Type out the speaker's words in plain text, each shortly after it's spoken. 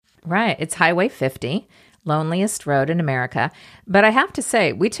Right. It's Highway 50, loneliest road in America. But I have to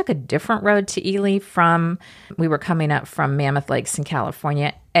say, we took a different road to Ely we were coming up from Mammoth Lakes in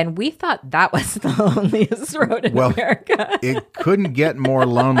California, and we thought that was the loneliest road in America. It couldn't get more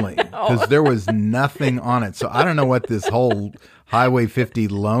lonely because there was nothing on it. So I don't know what this whole Highway 50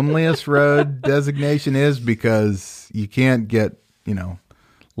 loneliest road designation is, because you can't get,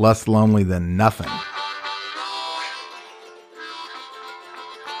 less lonely than nothing.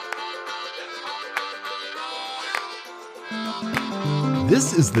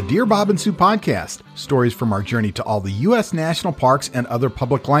 This is the Dear Bob and Sue podcast, stories from our journey to all the U.S. national parks and other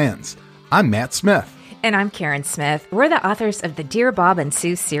public lands. I'm Matt Smith. And I'm Karen Smith. We're the authors of the Dear Bob and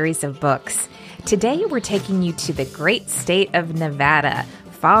Sue series of books. Today, we're taking you to the great state of Nevada,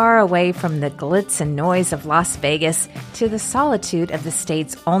 far away from the glitz and noise of Las Vegas to the solitude of the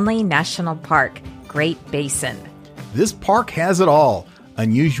state's only national park, Great Basin. This park has it all: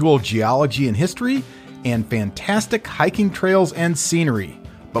 unusual geology and history, and fantastic hiking trails and scenery,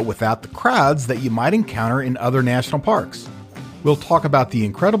 but without the crowds that you might encounter in other national parks. We'll talk about the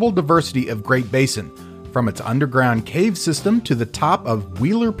incredible diversity of Great Basin, from its underground cave system to the top of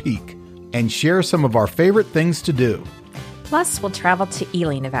Wheeler Peak, and share some of our favorite things to do. Plus, we'll travel to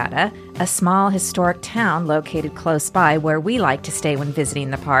Ely, Nevada, a small historic town located close by where we like to stay when visiting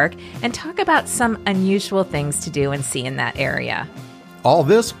the park, and talk about some unusual things to do and see in that area. All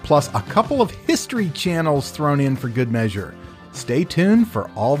this, plus a couple of history channels thrown in for good measure. Stay tuned for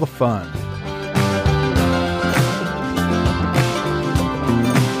all the fun.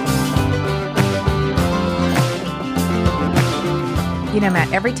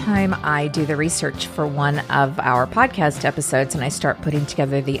 Matt, every time I do the research for one of our podcast episodes and I start putting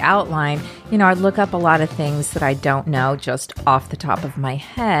together the outline, I look up a lot of things that I don't know just off the top of my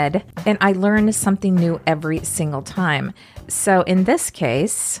head, and I learn something new every single time. So in this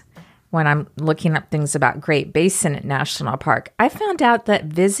case, when I'm looking up things about Great Basin National Park, I found out that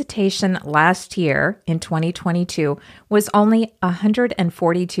visitation last year in 2022 was only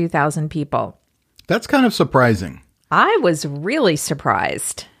 142,000 people. That's kind of surprising. I was really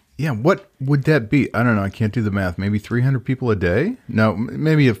surprised. Yeah, what would that be? I don't know. I can't do the math. Maybe 300 people a day? No,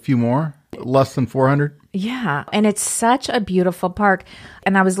 maybe a few more. Less than 400? Yeah, and it's such a beautiful park.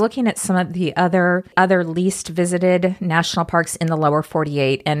 And I was looking at some of the other least visited national parks in the lower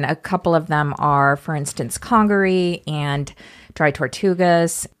 48, and a couple of them are, for instance, Congaree and Dry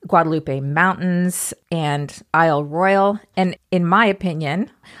Tortugas, Guadalupe Mountains, and Isle Royale. And in my opinion,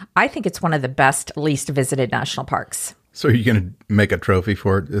 I think it's one of the best least visited national parks. So are you going to make a trophy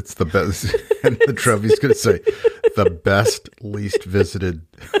for it? It's the best. And the trophy's going to say the best least visited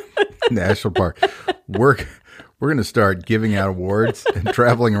national park. We're going to start giving out awards and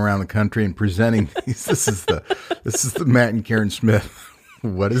traveling around the country and presenting these. This is the Matt and Karen Smith.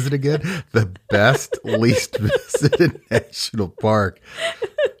 What is it again? The best least visited national park.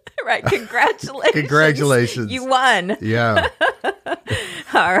 Right. Congratulations. Congratulations. You won. Yeah.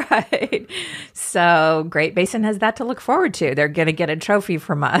 All right. So Great Basin has that to look forward to. They're going to get a trophy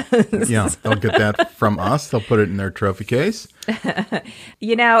from us. Yeah, they'll get that from us. They'll put it in their trophy case.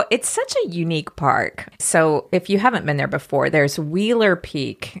 It's such a unique park. So if you haven't been there before, there's Wheeler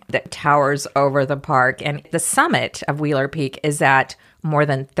Peak that towers over the park. And the summit of Wheeler Peak is at more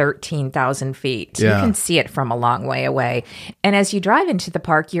than 13,000 feet. Yeah. You can see it from a long way away. And as you drive into the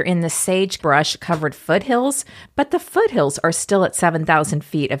park, you're in the sagebrush-covered foothills, but the foothills are still at 7,000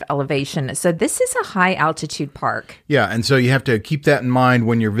 feet of elevation. So this is a high-altitude park. Yeah, and so you have to keep that in mind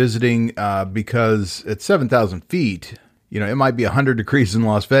when you're visiting, because at 7,000 feet, it might be 100 degrees in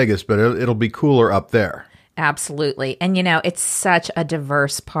Las Vegas, but it'll be cooler up there. Absolutely. And, it's such a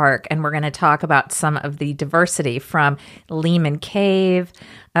diverse park. And we're going to talk about some of the diversity from Lehman Cave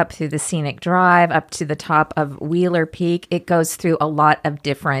up through the Scenic Drive, up to the top of Wheeler Peak. It goes through a lot of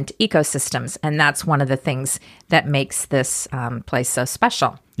different ecosystems. And that's one of the things that makes this place so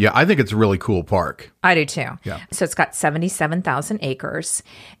special. Yeah, I think it's a really cool park. I do too. Yeah. So it's got 77,000 acres.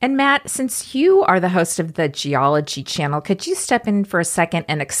 And Matt, since you are the host of the Geology Channel, could you step in for a second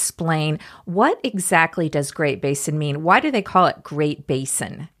and explain what exactly does Great Basin mean? Why do they call it Great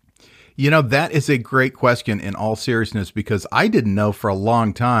Basin? That is a great question in all seriousness, because I didn't know for a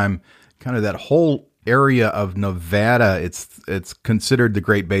long time kind of that whole area of Nevada. It's considered the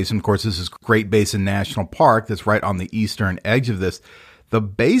Great Basin. Of course, this is Great Basin National Park that's right on the eastern edge of this. The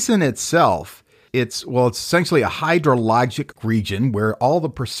basin itself, it's essentially a hydrologic region where all the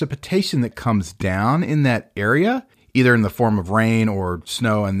precipitation that comes down in that area, either in the form of rain or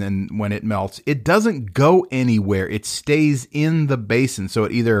snow, and then when it melts, it doesn't go anywhere. It stays in the basin. So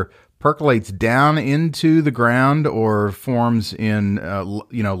it either percolates down into the ground or forms in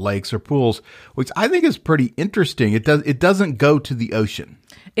lakes or pools, which I think is pretty interesting. It doesn't go to the ocean.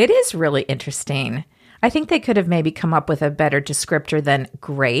 It is really interesting. I think they could have maybe come up with a better descriptor than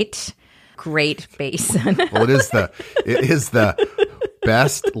Great Basin. Well, it is the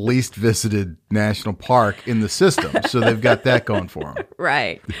best least visited national park in the system, so they've got that going for them.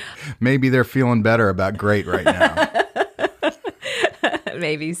 Right. Maybe they're feeling better about Great right now.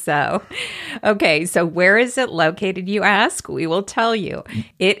 Maybe so. Okay, so where is it located, you ask? We will tell you.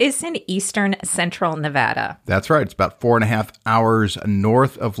 It is in eastern central Nevada. That's right. It's about 4.5 hours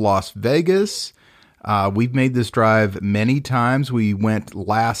north of Las Vegas. We've made this drive many times. We went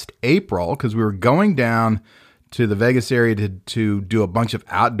last April because we were going down to the Vegas area to do a bunch of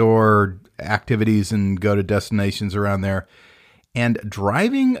outdoor activities and go to destinations around there. And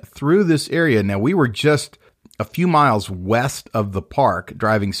driving through this area, now we were just a few miles west of the park,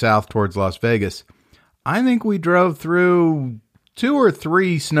 driving south towards Las Vegas. I think we drove through 2 or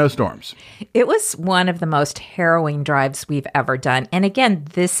 3 snowstorms. It was one of the most harrowing drives we've ever done. And again,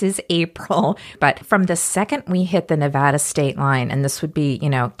 this is April, but from the second we hit the Nevada state line, and this would be,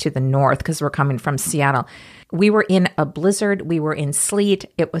 to the north because we're coming from Seattle, we were in a blizzard. We were in sleet.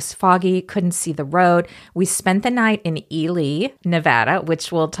 It was foggy, couldn't see the road. We spent the night in Ely, Nevada, which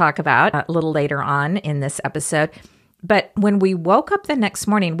we'll talk about a little later on in this episode. But when we woke up the next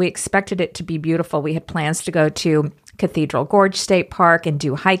morning, we expected it to be beautiful. We had plans to go to Cathedral Gorge State Park and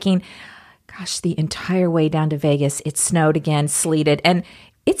do hiking. Gosh, the entire way down to Vegas, it snowed again, sleeted, and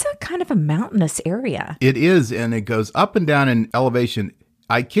it's a kind of a mountainous area. It is, and it goes up and down in elevation.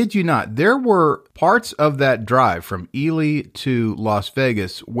 I kid you not, there were parts of that drive from Ely to Las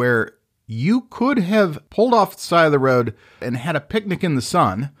Vegas where you could have pulled off the side of the road and had a picnic in the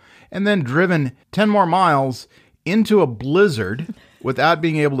sun and then driven 10 more miles into a blizzard without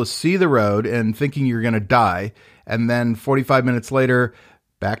being able to see the road and thinking you're going to die. And then 45 minutes later,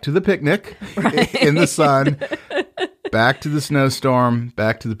 back to the picnic in the sun, back to the snowstorm,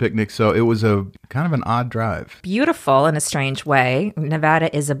 back to the picnic. So it was a kind of an odd drive. Beautiful in a strange way.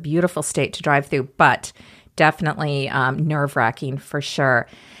 Nevada is a beautiful state to drive through, but definitely nerve-wracking for sure.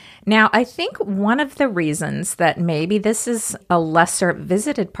 Now, I think one of the reasons that maybe this is a lesser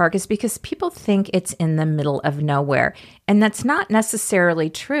visited park is because people think it's in the middle of nowhere. And that's not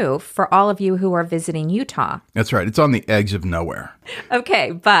necessarily true for all of you who are visiting Utah. That's right. It's on the edge of nowhere.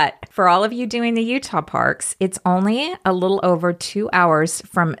 Okay, but for all of you doing the Utah parks, it's only a little over 2 hours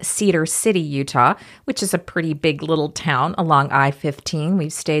from Cedar City, Utah, which is a pretty big little town along I-15.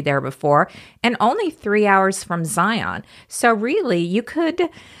 We've stayed there before. And only 3 hours from Zion. So really, you could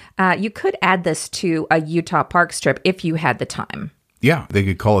add this to a Utah park trip if you had the time. Yeah, they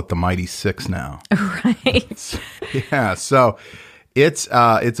could call it the Mighty Six now. Right. Yeah, so it's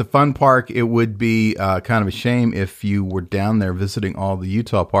a fun park. It would be kind of a shame if you were down there visiting all the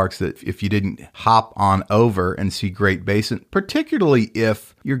Utah parks that if you didn't hop on over and see Great Basin, particularly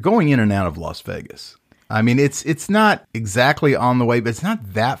if you're going in and out of Las Vegas. I mean, it's not exactly on the way, but it's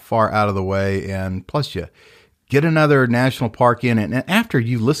not that far out of the way. And plus, you get another national park in. And after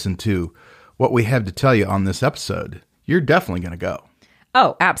you listen to what we have to tell you on this episode, you're definitely going to go.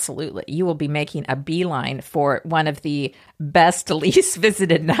 Oh, absolutely. You will be making a beeline for one of the best, least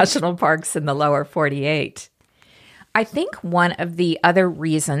visited national parks in the lower 48. I think one of the other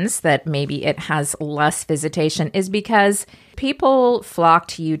reasons that maybe it has less visitation is because people flock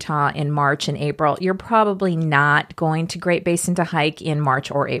to Utah in March and April. You're probably not going to Great Basin to hike in March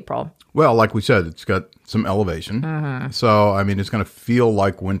or April. Well, like we said, it's got some elevation. Mm-hmm. So, I mean, it's going to feel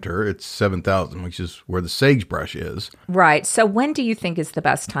like winter. It's 7,000, which is where the sagebrush is. Right. So when do you think is the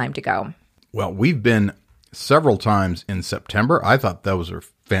best time to go? Well, we've been several times in September. I thought those are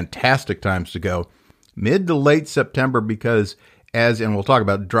fantastic times to go. Mid to late September because and we'll talk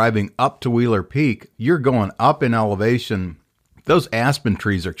about driving up to Wheeler Peak, you're going up in elevation. Those aspen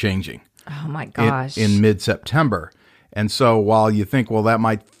trees are changing. Oh, my gosh. In mid-September. And so while you think, well, that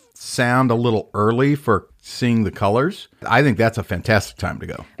might sound a little early for seeing the colors, I think that's a fantastic time to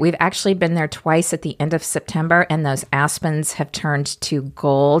go. We've actually been there twice at the end of September, and those aspens have turned to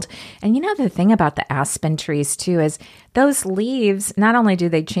gold. And you know, the thing about the aspen trees, too, is those leaves, not only do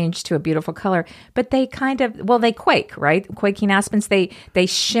they change to a beautiful color, but they kind of, they quake, right? Quaking aspens, they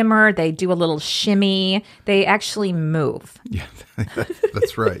shimmer, they do a little shimmy, they actually move. Yeah,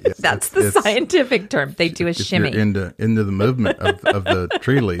 that's right. Yeah. That's the scientific term. They do a shimmy. You're into the movement of the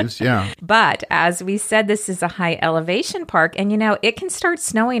tree leaves, yeah. But as we said, this is a high elevation park, and you know, it can start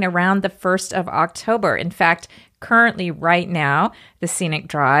snowing around the 1st of October. In fact, Currently, right now, the scenic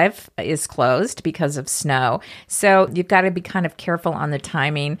drive is closed because of snow. So you've got to be kind of careful on the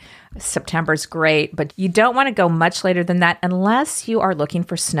timing. September's great, but you don't want to go much later than that unless you are looking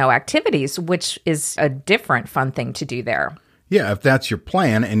for snow activities, which is a different fun thing to do there. Yeah, if that's your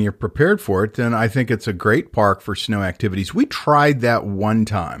plan and you're prepared for it, then I think it's a great park for snow activities. We tried that one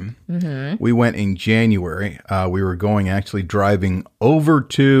time. Mm-hmm. We went in January. We were actually driving over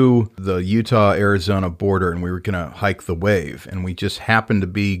to the Utah-Arizona border, and we were going to hike the wave. And we just happened to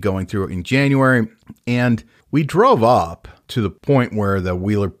be going through it in January, and we drove up to the point where the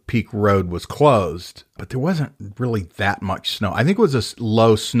Wheeler Peak Road was closed, but there wasn't really that much snow. I think it was a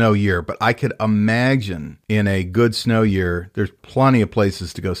low snow year, but I could imagine in a good snow year, there's plenty of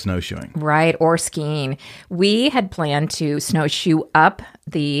places to go snowshoeing. Right, or skiing. We had planned to snowshoe up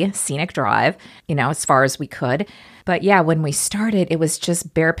the scenic drive, as far as we could. But yeah, when we started, it was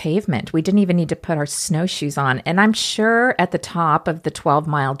just bare pavement. We didn't even need to put our snowshoes on. And I'm sure at the top of the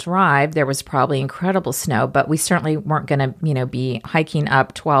 12-mile drive, there was probably incredible snow, but we certainly weren't going to, be hiking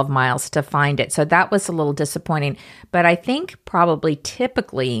up 12 miles to find it. So that was a little disappointing. But I think probably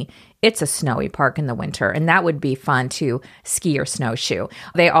typically it's a snowy park in the winter, and that would be fun to ski or snowshoe.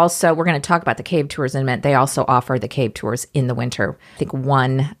 They also, we're going to talk about the cave tours in a minute. They also offer the cave tours in the winter, I think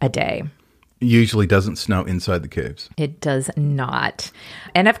one a day. Usually doesn't snow inside the caves. It does not.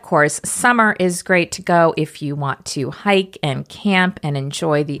 And of course, summer is great to go if you want to hike and camp and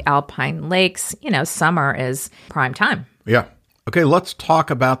enjoy the alpine lakes. Summer is prime time. Yeah. Okay, let's talk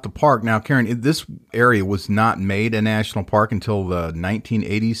about the park. Now, Karen, this area was not made a national park until the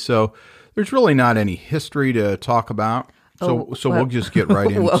 1980s, so there's really not any history to talk about. So we'll just get right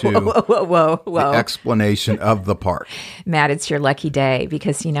into the explanation of the park. Matt, it's your lucky day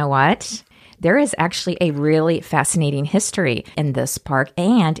because you know what? There is actually a really fascinating history in this park,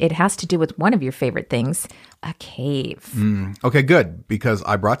 and it has to do with one of your favorite things, a cave. Okay, good, because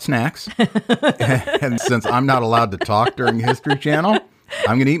I brought snacks. And since I'm not allowed to talk during History Channel,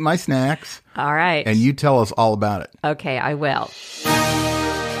 I'm going to eat my snacks. All right. And you tell us all about it. Okay, I will.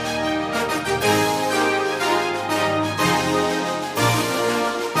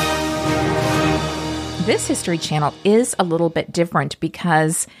 This History Channel is a little bit different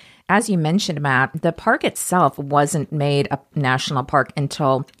because, as you mentioned, Matt, the park itself wasn't made a national park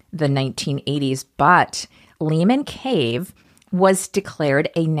until the 1980s, but Lehman Cave was declared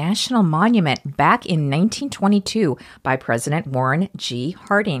a national monument back in 1922 by President Warren G.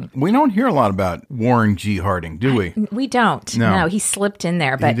 Harding. We don't hear a lot about Warren G. Harding, do we? We don't. No, he slipped in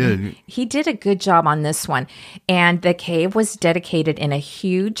there, but he did a good job on this one. And the cave was dedicated in a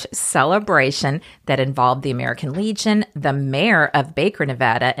huge celebration that involved the American Legion, the mayor of Baker,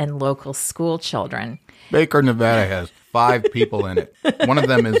 Nevada, and local school children. Baker, Nevada has 5 people in it. One of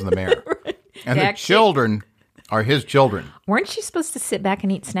them is the mayor. And the children are his children. Weren't you supposed to sit back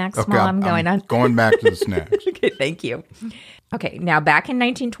and eat snacks while I'm going on? Going back to the snacks. Okay, thank you. Okay, now back in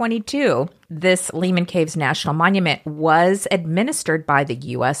 1922, this Lehman Caves National Monument was administered by the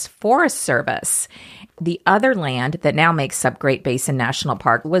U.S. Forest Service. The other land that now makes up Great Basin National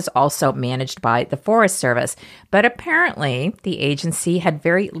Park was also managed by the Forest Service. But apparently, the agency had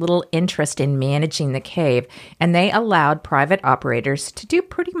very little interest in managing the cave, and they allowed private operators to do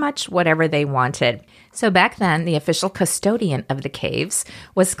pretty much whatever they wanted. So back then, the official custodian of the caves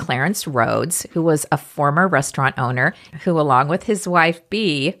was Clarence Rhodes, who was a former restaurant owner who, along with his wife,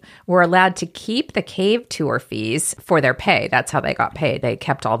 Bee, were allowed to keep the cave tour fees for their pay. That's how they got paid. They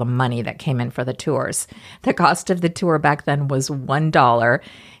kept all the money that came in for the tours. The cost of the tour back then was $1.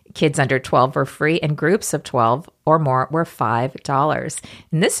 Kids under 12 were free, and groups of 12 or more were $5.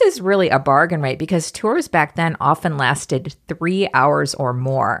 And this is really a bargain rate because tours back then often lasted 3 hours or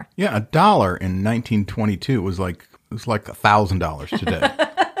more. Yeah, $1 in 1922 was like $1,000 today.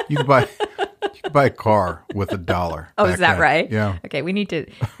 You could buy a car with $1. Oh, is that then. Right? Yeah. Okay, we need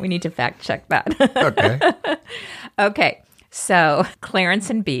to fact check that. Okay. Okay. So Clarence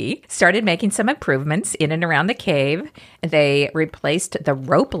and Bee started making some improvements in and around the cave. They replaced the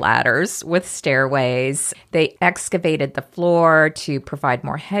rope ladders with stairways. They excavated the floor to provide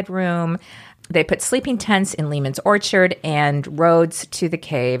more headroom. They put sleeping tents in Lehman's Orchard, and roads to the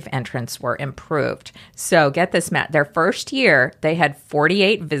cave entrance were improved. So get this, Matt. Their first year, they had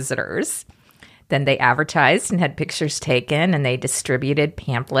 48 visitors. Then they advertised and had pictures taken, and they distributed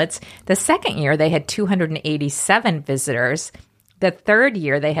pamphlets. The second year, they had 287 visitors. The third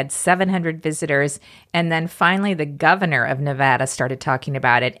year, they had 700 visitors. And then finally, the governor of Nevada started talking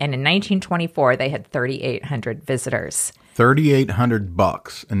about it. And in 1924, they had 3,800 visitors. $3,800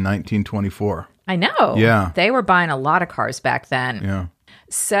 in 1924. I know. Yeah. They were buying a lot of cars back then. Yeah.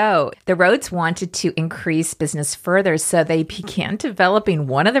 So the Rhodes wanted to increase business further, so they began developing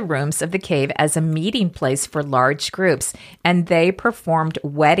one of the rooms of the cave as a meeting place for large groups, and they performed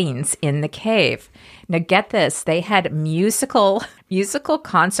weddings in the cave. Now get this, they had musical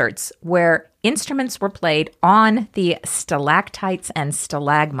concerts where instruments were played on the stalactites and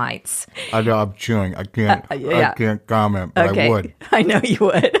stalagmites. I'm chewing. I can't comment, but okay. I would. I know you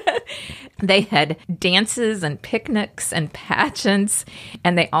would. They had dances and picnics and pageants,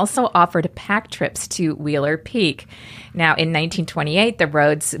 and they also offered pack trips to Wheeler Peak. Now, in 1928, the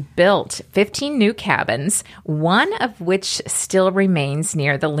Rhodes built 15 new cabins, one of which still remains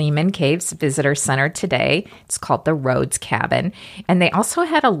near the Lehman Caves Visitor Center today. It's called the Rhodes Cabin. And they also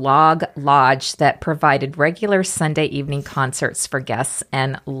had a log lodge that provided regular Sunday evening concerts for guests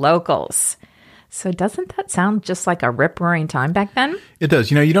and locals. So doesn't that sound just like a rip-roaring time back then? It does.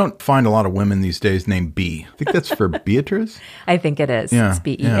 You don't find a lot of women these days named B. I think that's for Beatrice. I think it is. Yeah, it's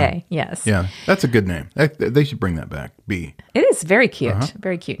B-E-A, yeah. Yes. Yeah, that's a good name. They should bring that back, B. It is very cute.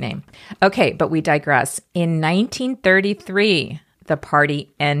 Very cute name. Okay, but we digress. In 1933, the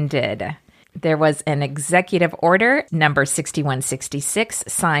party ended. There was an executive order, number 6166,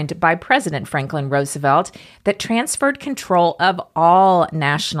 signed by President Franklin Roosevelt that transferred control of all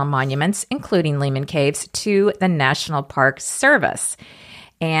national monuments, including Lehman Caves, to the National Park Service.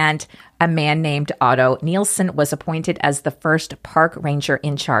 And a man named Otto Nielsen was appointed as the first park ranger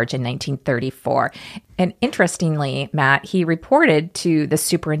in charge in 1934. And interestingly, Matt, he reported to the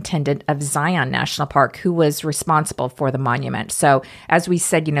superintendent of Zion National Park, who was responsible for the monument. So as we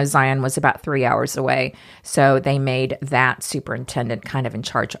said, Zion was about 3 hours away. So they made that superintendent kind of in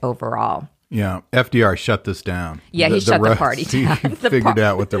charge overall. Yeah, FDR shut this down. Yeah, he shut the party down. He figured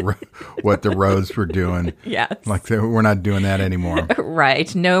out what the Rhodes were doing. Yes, like we're not doing that anymore.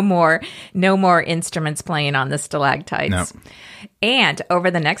 Right. No more instruments playing on the stalactites. No. And over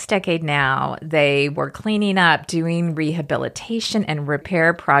the next decade now, they were cleaning up, doing rehabilitation and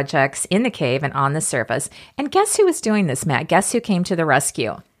repair projects in the cave and on the surface. And guess who was doing this, Matt? Guess who came to the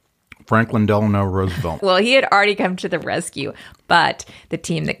rescue? Franklin Delano Roosevelt. Well, he had already come to the rescue, but the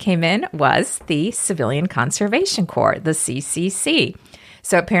team that came in was the Civilian Conservation Corps, the CCC.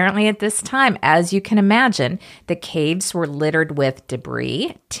 So apparently at this time, as you can imagine, the caves were littered with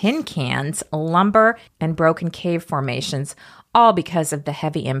debris, tin cans, lumber, and broken cave formations, all because of the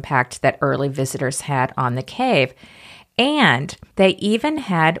heavy impact that early visitors had on the cave. And they even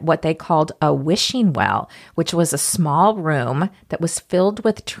had what they called a wishing well, which was a small room that was filled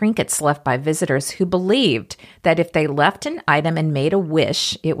with trinkets left by visitors who believed that if they left an item and made a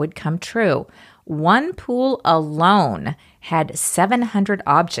wish, it would come true. One pool alone had 700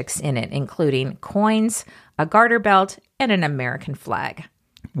 objects in it, including coins, a garter belt, and an American flag.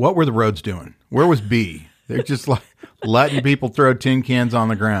 What were the Rhodes doing? Where was B? They're just like letting people throw tin cans on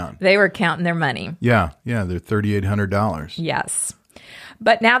the ground. They were counting their money. Yeah, they're $3,800. Yes.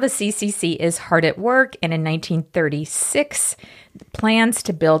 But now the CCC is hard at work, and in 1936, plans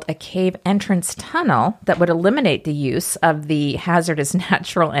to build a cave entrance tunnel that would eliminate the use of the hazardous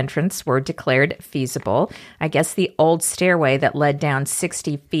natural entrance were declared feasible. I guess the old stairway that led down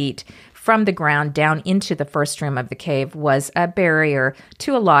 60 feet from the ground down into the first room of the cave was a barrier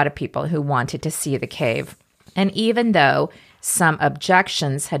to a lot of people who wanted to see the cave. And even though some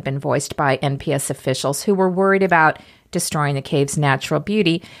objections had been voiced by NPS officials who were worried about destroying the cave's natural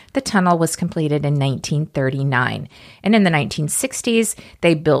beauty, the tunnel was completed in 1939. And in the 1960s,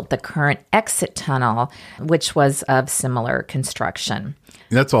 they built the current exit tunnel, which was of similar construction.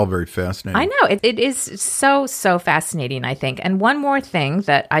 That's all very fascinating. I know. It is so fascinating, I think. And one more thing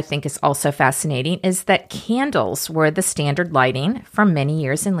that I think is also fascinating is that candles were the standard lighting for many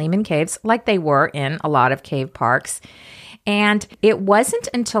years in Lehman Caves, like they were in a lot of cave parks. And it wasn't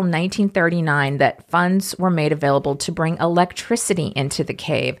until 1939 that funds were made available to bring electricity into the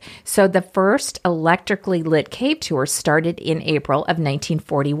cave. So the first electrically lit cave tour started in April of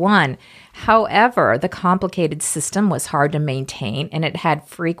 1941. However, the complicated system was hard to maintain and it had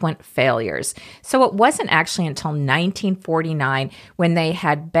frequent failures. So it wasn't actually until 1949 when they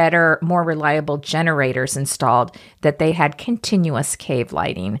had better, more reliable generators installed that they had continuous cave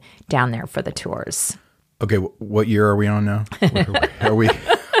lighting down there for the tours. Okay, what year are we on now? Are we? All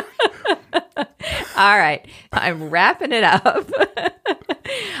right, I'm wrapping it up.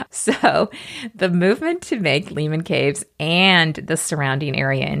 So the movement to make Lehman Caves and the surrounding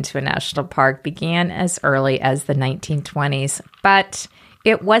area into a national park began as early as the 1920s, but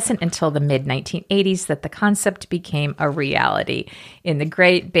it wasn't until the mid-1980s that the concept became a reality. In the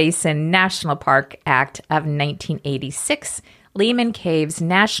Great Basin National Park Act of 1986, Lehman Caves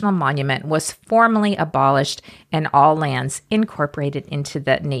National Monument was formally abolished and all lands incorporated into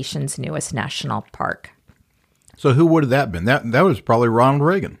the nation's newest national park. So who would have that been? That was probably Ronald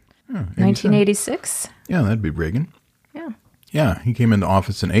Reagan. 1986? Yeah, that'd be Reagan. Yeah. Yeah, he came into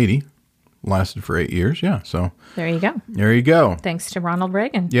office in 80. Lasted for 8 years, yeah. So there you go. There you go. Thanks to Ronald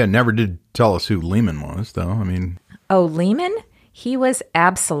Reagan. Yeah, never did tell us who Lehman was, though. I mean... Oh, Lehman? He was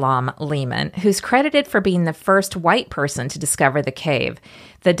Absalom Lehman, who's credited for being the first white person to discover the cave.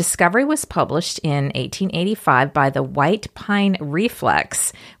 The discovery was published in 1885 by the White Pine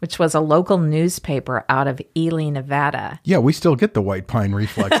Reflex, which was a local newspaper out of Ely, Nevada. Yeah, we still get the White Pine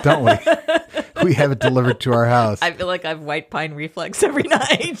Reflex, don't we? We have it delivered to our house. I feel like I have White Pine Reflex every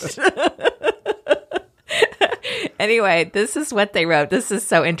night. Anyway, this is what they wrote. This is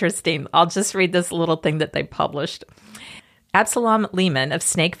so interesting. I'll just read this little thing that they published. Absalom Lehman of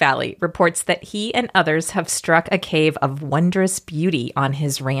Snake Valley reports that he and others have struck a cave of wondrous beauty on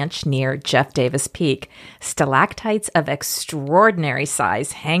his ranch near Jeff Davis Peak. Stalactites of extraordinary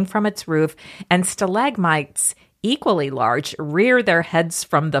size hang from its roof, and stalagmites equally large rear their heads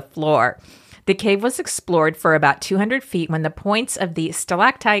from the floor. The cave was explored for about 200 feet when the points of the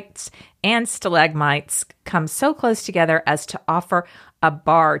stalactites and stalagmites come so close together as to offer a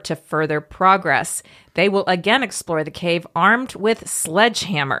bar to further progress. They will again explore the cave armed with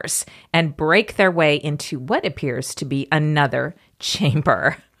sledgehammers and break their way into what appears to be another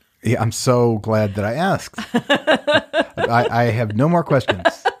chamber. Yeah, I'm so glad that I asked. I have no more questions.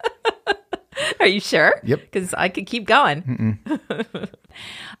 Are you sure? Yep. Because I could keep going.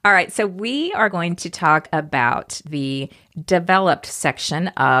 All right. So we are going to talk about the developed section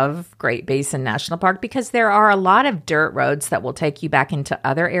of Great Basin National Park because there are a lot of dirt roads that will take you back into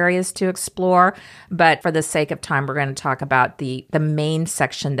other areas to explore. But for the sake of time, we're going to talk about the main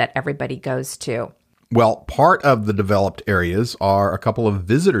section that everybody goes to. Well, part of the developed areas are a couple of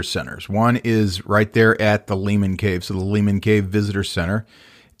visitor centers. One is right there at the Lehman Cave. So the Lehman Cave Visitor Center.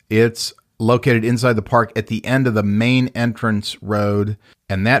 It's located inside the park at the end of the main entrance road.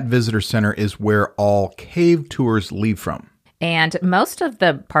 And that visitor center is where all cave tours leave from. And most of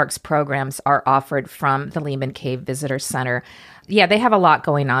the park's programs are offered from the Lehman Cave Visitor Center. Yeah, they have a lot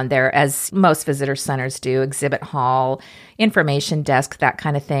going on there, as most visitor centers do, exhibit hall, information desk, that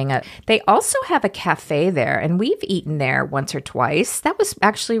kind of thing. They also have a cafe there, and we've eaten there once or twice. That was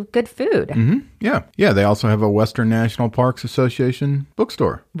actually good food. Mm-hmm. Yeah. Yeah, they also have a Western National Parks Association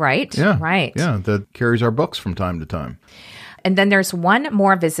bookstore. Right, yeah. Right. Yeah, that carries our books from time to time. And then there's one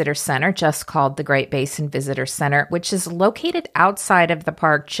more visitor center, just called the Great Basin Visitor Center, which is located outside of the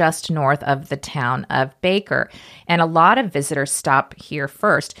park just north of the town of Baker. And a lot of visitors stop here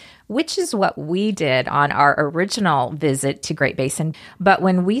first, which is what we did on our original visit to Great Basin. But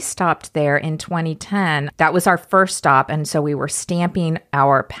when we stopped there in 2010, that was our first stop. And so we were stamping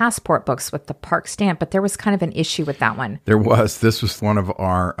our passport books with the park stamp, but there was kind of an issue with that one. There was. This was one of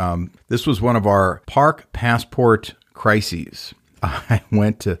our park passport crises. I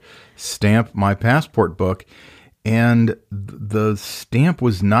went to stamp my passport book, and the stamp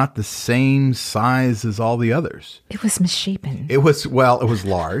was not the same size as all the others. It was misshapen. It was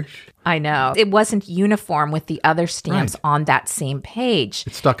large. I know. It wasn't uniform with the other stamps on that same page.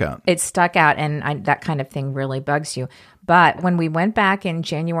 It stuck out. And that kind of thing really bugs you. But when we went back in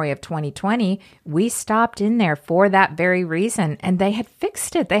January of 2020, we stopped in there for that very reason, and they had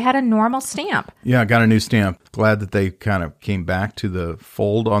fixed it. They had a normal stamp. Yeah, I got a new stamp. Glad that they kind of came back to the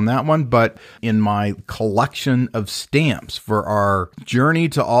fold on that one. But in my collection of stamps for our journey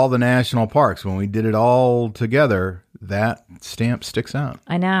to all the national parks, when we did it all together, that stamp sticks out.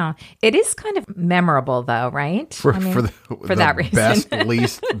 I know. It is kind of memorable, though, right? For that reason. Best,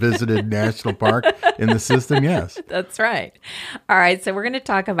 least visited national park in the system, yes. That's right. All right, so we're going to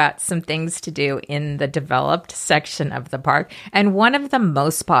talk about some things to do in the developed section of the park. And one of the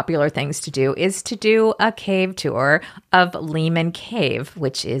most popular things to do is to do a cave tour of Lehman Cave,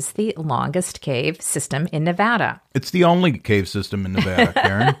 which is the longest cave system in Nevada. It's the only cave system in Nevada,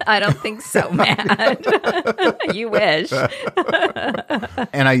 Karen. I don't think so, Matt. You wish.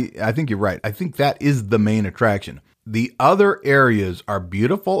 And I think you're right. I think that is the main attraction. The other areas are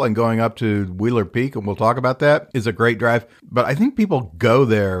beautiful, and going up to Wheeler Peak, and we'll talk about that, is a great drive. But I think people go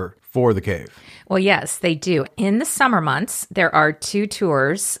there for the cave. Well, yes, they do. In the summer months, there are 2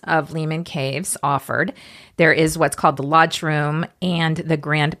 tours of Lehman Caves offered. There is what's called the Lodge Room and the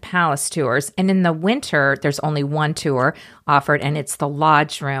Grand Palace tours. And in the winter, there's only 1 tour offered, and it's the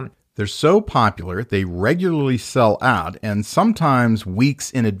Lodge Room. They're so popular, they regularly sell out, and sometimes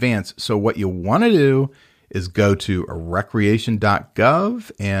weeks in advance. So what you want to do is go to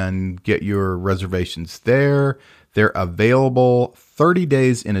recreation.gov and get your reservations there. They're available 30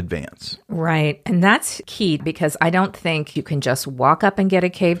 days in advance. Right. And that's key because I don't think you can just walk up and get a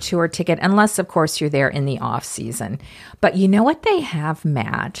cave tour ticket unless, of course, you're there in the off season. But you know what they have,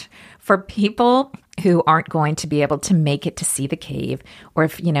 Matt? For people who aren't going to be able to make it to see the cave, or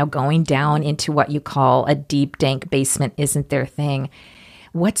if, going down into what you call a deep, dank basement isn't their thing.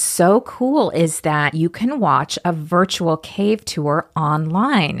 What's so cool is that you can watch a virtual cave tour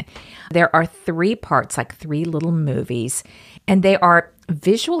online. There are 3 parts, like 3 little movies, and they are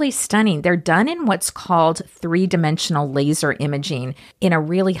visually stunning. They're done in what's called 3-dimensional laser imaging in a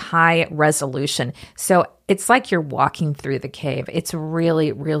really high resolution. So it's like you're walking through the cave. It's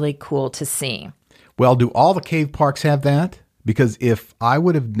really, really cool to see. Well, do all the cave parks have that? Because if I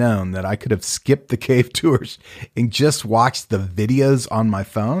would have known that I could have skipped the cave tours and just watched the videos on my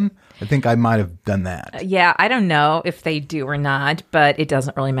phone, I think I might have done that. Yeah, I don't know if they do or not, but it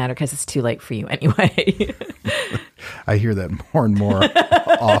doesn't really matter because it's too late for you anyway. I hear that more and more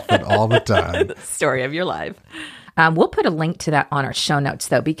often all the time. The story of your life. We'll put a link to that on our show notes,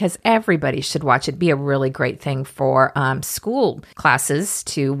 though, because everybody should watch it. It'd be a really great thing for school classes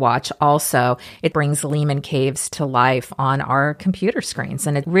to watch also. It brings Lehman Caves to life on our computer screens,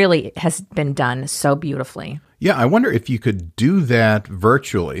 and it really has been done so beautifully. Yeah, I wonder if you could do that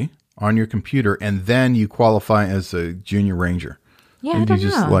virtually on your computer, and then you qualify as a junior ranger. Yeah, and I don't you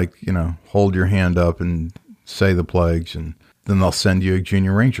just know. hold your hand up and say the pledge, and then they'll send you a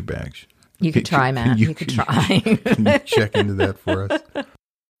junior ranger badge. You could try, Matt. You could try. Can you check into that for us?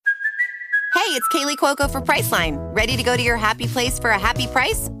 Hey, it's Kaylee Cuoco for Priceline. Ready to go to your happy place for a happy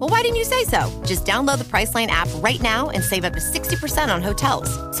price? Well, why didn't you say so? Just download the Priceline app right now and save up to 60% on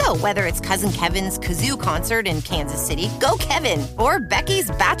hotels. So whether it's Cousin Kevin's Kazoo Concert in Kansas City, go Kevin, or Becky's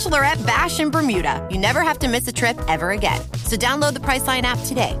Bachelorette Bash in Bermuda, you never have to miss a trip ever again. So download the Priceline app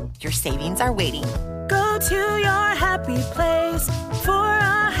today. Your savings are waiting. Go to your happy place for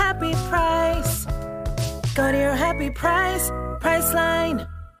a happy price. Go to your happy price, Priceline.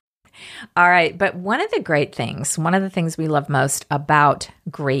 All right. But one of the things we love most about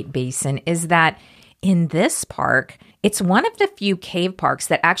Great Basin is that in this park, it's one of the few cave parks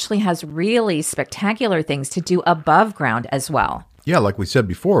that actually has really spectacular things to do above ground as well. Yeah, like we said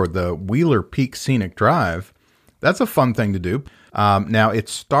before, the Wheeler Peak Scenic Drive, that's a fun thing to do. Now, it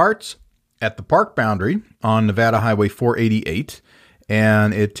starts at the park boundary on Nevada Highway 488,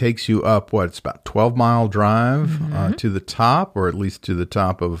 and it takes you up, it's about 12-mile drive to the top, or at least to the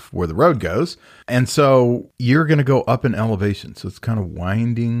top of where the road goes. And so you're going to go up in elevation. So it's kind of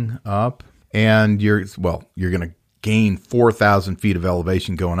winding up, and you're going to gain 4,000 feet of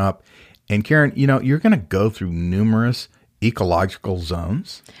elevation going up. And Karen, you're going to go through numerous ecological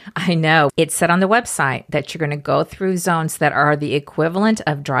zones. I know. It said on the website that you're going to go through zones that are the equivalent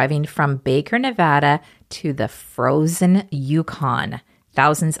of driving from Baker, Nevada to the frozen Yukon,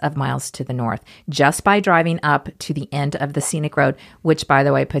 thousands of miles to the north, just by driving up to the end of the scenic road, which, by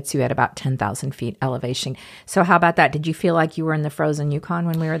the way, puts you at about 10,000 feet elevation. So how about that? Did you feel like you were in the frozen Yukon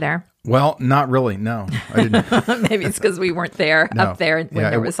when we were there? Well, not really. No, I didn't. Maybe it's because we weren't there up there when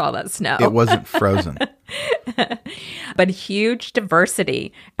there was all that snow. It wasn't frozen. But huge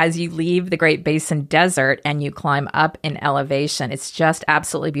diversity as you leave the Great Basin Desert and you climb up in elevation. It's just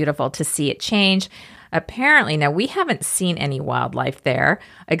absolutely beautiful to see it change. Apparently, now we haven't seen any wildlife there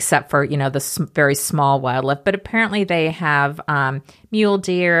except for, the very small wildlife, but apparently they have mule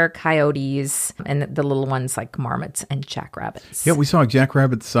deer, coyotes, and the little ones like marmots and jackrabbits. Yeah, we saw a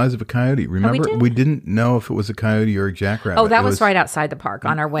jackrabbit the size of a coyote. Remember? Oh, we didn't know if it was a coyote or a jackrabbit. Oh, that was right outside the park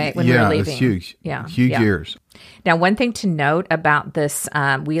on our way when we were leaving. Yeah, it was huge. Yeah, huge ears. Now, one thing to note about this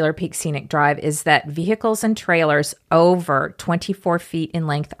Wheeler Peak Scenic Drive is that vehicles and trailers over 24 feet in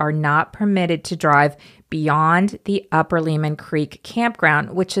length are not permitted to drive beyond the Upper Lehman Creek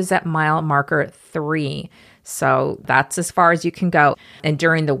campground, which is at mile marker 3. So that's as far as you can go. And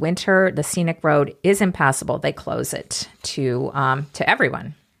during the winter, the scenic road is impassable. They close it to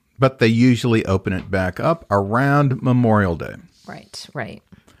everyone. But they usually open it back up around Memorial Day. Right.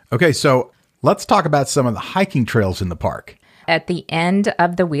 Okay, so let's talk about some of the hiking trails in the park. At the end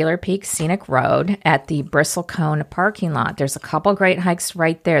of the Wheeler Peak Scenic Road at the Bristlecone parking lot, there's a couple great hikes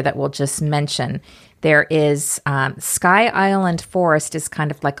right there that we'll just mention. There is Sky Island Forest is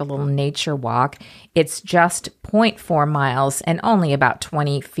kind of like a little nature walk. It's just 0.4 miles and only about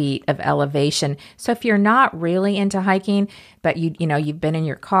 20 feet of elevation. So if you're not really into hiking, but you've been in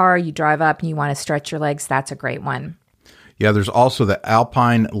your car, you drive up and you want to stretch your legs, that's a great one. Yeah, there's also the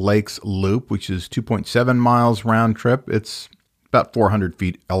Alpine Lakes Loop, which is 2.7 miles round trip. It's about 400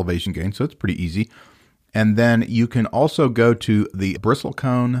 feet elevation gain, so it's pretty easy. And then you can also go to the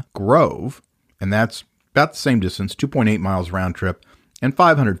Bristlecone Grove, and that's about the same distance, 2.8 miles round trip, and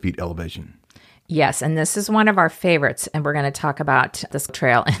 500 feet elevation. Yes, and this is one of our favorites, and we're going to talk about this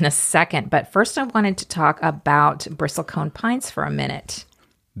trail in a second. But first, I wanted to talk about bristlecone pines for a minute.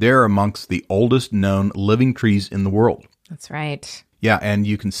 They're amongst the oldest known living trees in the world. That's right. Yeah, and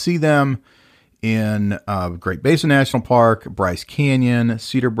you can see them in Great Basin National Park, Bryce Canyon,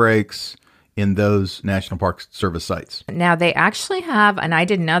 Cedar Breaks, in those National Park Service sites. Now, they actually have, and I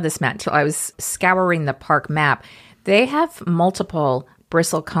didn't know this, Matt, until I was scouring the park map, they have multiple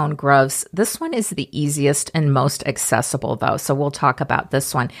bristlecone groves. This one is the easiest and most accessible, though, so we'll talk about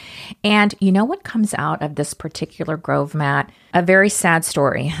this one. And you know what comes out of this particular grove, Matt? A very sad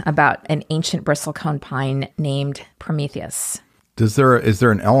story about an ancient bristlecone pine named Prometheus. Is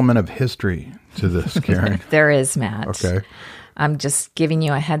there an element of history to this, Karen? There is, Matt. Okay. I'm just giving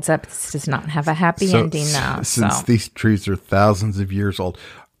you a heads up. This does not have a happy ending now. Since these trees are thousands of years old,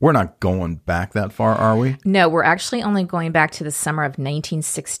 we're not going back that far, are we? No, we're actually only going back to the summer of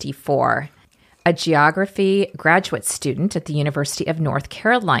 1964. A geography graduate student at the University of North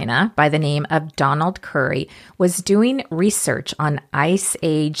Carolina by the name of Donald Curry was doing research on Ice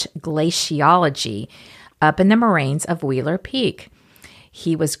Age glaciology up in the moraines of Wheeler Peak.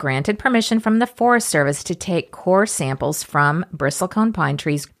 He was granted permission from the Forest Service to take core samples from bristlecone pine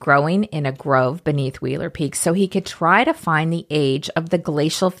trees growing in a grove beneath Wheeler Peak so he could try to find the age of the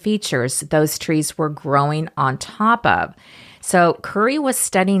glacial features those trees were growing on top of. So Curry was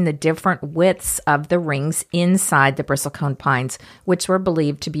studying the different widths of the rings inside the bristlecone pines, which were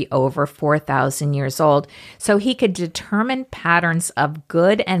believed to be over 4,000 years old, so he could determine patterns of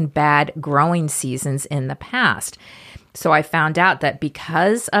good and bad growing seasons in the past. So I found out that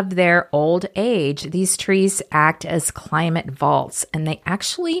because of their old age, these trees act as climate vaults, and they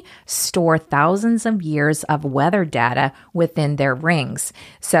actually store thousands of years of weather data within their rings.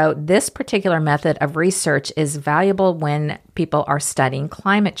 So this particular method of research is valuable when people are studying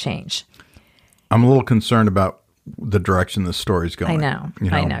climate change. I'm a little concerned about the direction this story's going.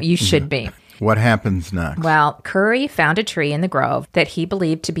 I know. You should be. What happens next? Well, Curry found a tree in the grove that he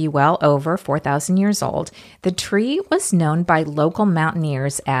believed to be well over 4,000 years old. The tree was known by local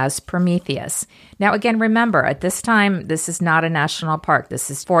mountaineers as Prometheus. Now, again, remember, at this time, this is not a national park. This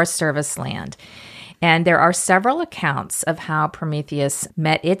is Forest Service land. And there are several accounts of how Prometheus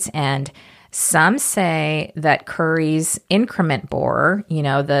met its end. Some say that Curry's increment borer,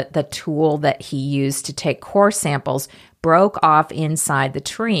 the tool that he used to take core samples, broke off inside the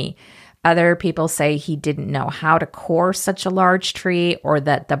tree. Other people say he didn't know how to core such a large tree or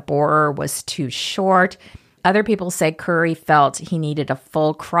that the borer was too short. Other people say Curry felt he needed a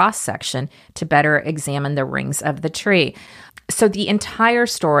full cross-section to better examine the rings of the tree. So the entire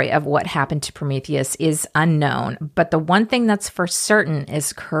story of what happened to Prometheus is unknown, but the one thing that's for certain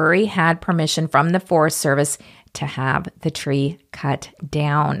is Curry had permission from the Forest Service to have the tree cut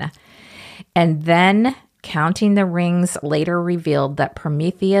down. And then counting the rings later revealed that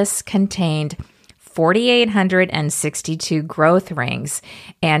Prometheus contained 4,862 growth rings,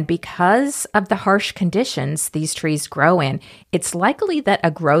 and because of the harsh conditions these trees grow in, it's likely that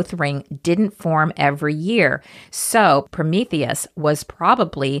a growth ring didn't form every year. So Prometheus was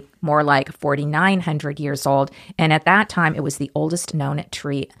probably more like 4,900 years old, and at that time it was the oldest known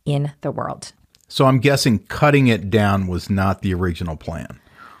tree in the world. So I'm guessing cutting it down was not the original plan.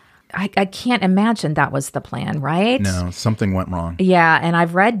 I can't imagine that was the plan, right? No, something went wrong. Yeah, and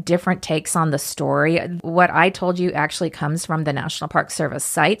I've read different takes on the story. What I told you actually comes from the National Park Service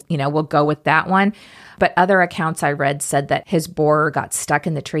site. We'll go with that one. But other accounts I read said that his borer got stuck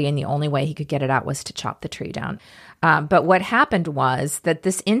in the tree and the only way he could get it out was to chop the tree down. But what happened was that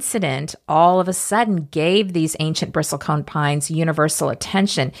this incident all of a sudden gave these ancient bristlecone pines universal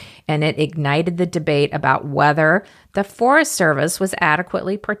attention, and it ignited the debate about whether the Forest Service was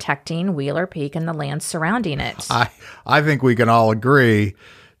adequately protecting Wheeler Peak and the land surrounding it. I think we can all agree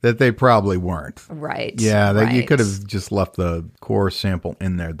that they probably weren't. Right. Yeah, right. You could have just left the core sample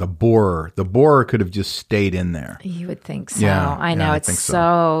in there. The borer could have just stayed in there. You would think so. Yeah, I know. It's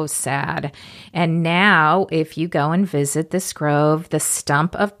so sad. And now, if you go and visit this grove, the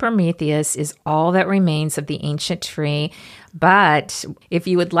stump of Prometheus is all that remains of the ancient tree. But if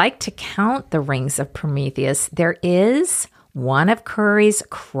you would like to count the rings of Prometheus, there is one of Curry's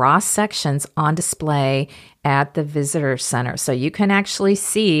cross sections on display at the visitor center. So you can actually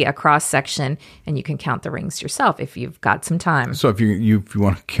see a cross section and you can count the rings yourself if you've got some time. So if you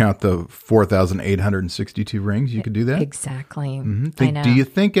want to count the 4,862 rings, you could do that? Exactly. Mm-hmm. I know. Do you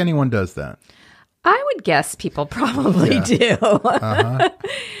think anyone does that? I would guess people probably do.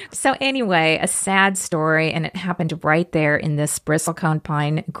 So anyway, a sad story, and it happened right there in this bristlecone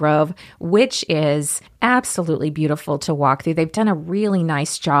pine grove, which is absolutely beautiful to walk through. They've done a really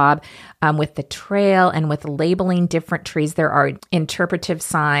nice job with the trail and with labeling different trees. There are interpretive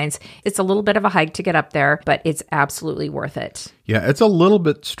signs. It's a little bit of a hike to get up there, but it's absolutely worth it. Yeah, it's a little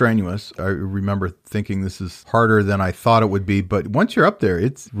bit strenuous. I remember thinking this is harder than I thought it would be, but once you're up there,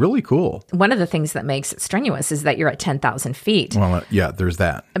 it's really cool. One of the things that makes it strenuous is that you're at 10,000 feet. Well, yeah, there's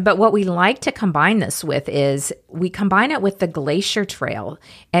that. But what we like to combine this with is we combine it with the glacier trail.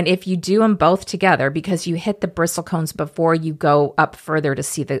 And if you do them both together, because you hit the bristlecones before you go up further to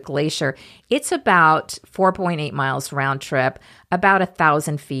see the glacier, it's about 4.8 miles round trip, about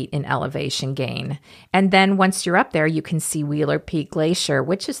 1,000 feet in elevation gain. And then once you're up there, you can see Wheeler Peak Glacier,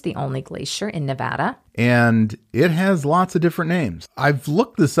 which is the only glacier in Nevada. And it has lots of different names. I've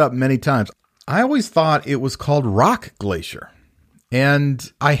looked this up many times. I always thought it was called Rock Glacier.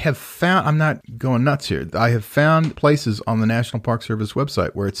 And I have found, I'm not going nuts here, I have found places on the National Park Service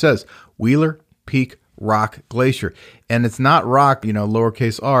website where it says Wheeler Peak Rock Glacier. And it's not rock,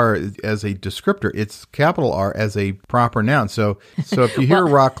 lowercase r as a descriptor. It's capital R as a proper noun. So if you hear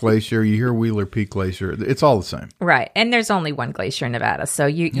Rock Glacier, you hear Wheeler Peak Glacier, it's all the same. Right. And there's only one glacier in Nevada. So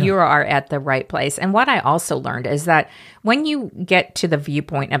you are at the right place. And what I also learned is that when you get to the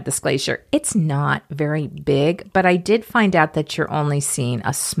viewpoint of this glacier, it's not very big, but I did find out that you're only seeing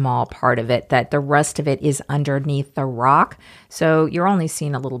a small part of it, that the rest of it is underneath the rock. So you're only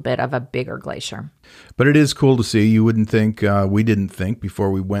seeing a little bit of a bigger glacier. But it is cool to see. You wouldn't think, we didn't think before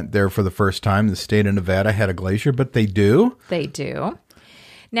we went there for the first time, the state of Nevada had a glacier, but they do. They do.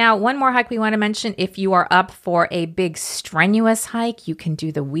 Now, one more hike we want to mention. If you are up for a big strenuous hike, you can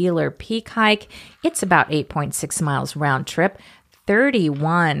do the Wheeler Peak hike. It's about 8.6 miles round trip,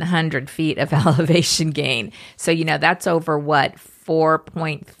 3,100 feet of elevation gain. So, that's over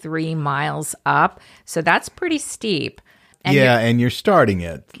 4.3 miles up. So that's pretty steep. And you're starting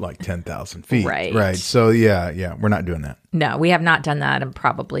at like 10,000 feet. Right. So, yeah, we're not doing that. No, we have not done that and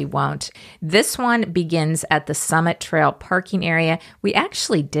probably won't. This one begins at the Summit Trail parking area. We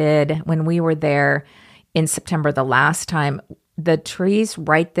actually did, when we were there in September the last time, the trees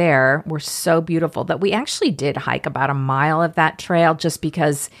right there were so beautiful that we actually did hike about a mile of that trail just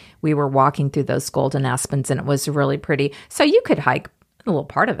because we were walking through those golden aspens and it was really pretty. So you could hike a little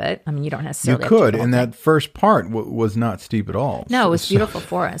part of it. I mean, you don't necessarily You could, have to and that first part was not steep at all. No, it was beautiful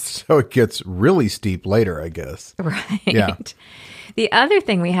forest. So it gets really steep later, I guess. Right. Yeah. The other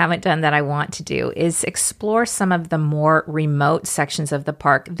thing we haven't done that I want to do is explore some of the more remote sections of the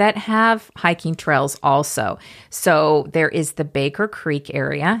park that have hiking trails also. So there is the Baker Creek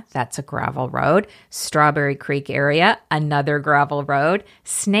area. That's a gravel road. Strawberry Creek area, another gravel road.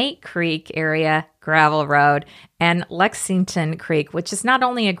 Snake Creek area, gravel road. And Lexington Creek, which is not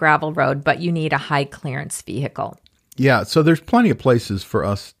only a gravel road, but you need a high clearance vehicle. Yeah, so there's plenty of places for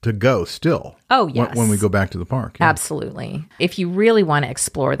us to go still. Oh, yes. When we go back to the park. Yeah. Absolutely. If you really want to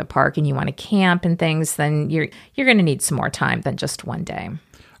explore the park and you want to camp and things, then you're going to need some more time than just one day.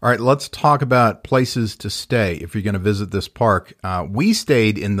 All right, let's talk about places to stay if you're going to visit this park. We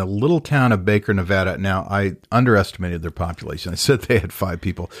stayed in the little town of Baker, Nevada. Now, I underestimated their population. I said they had 5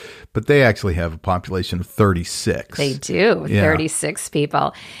 people, but they actually have a population of 36. They do, yeah. 36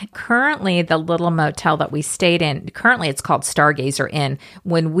 people. Currently, the little motel that we stayed in, currently it's called Stargazer Inn.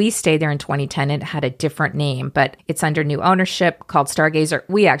 When we stayed there in 2010, it had a different name, but it's under new ownership called Stargazer.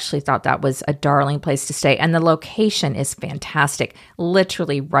 We actually thought that was a darling place to stay, and the location is fantastic,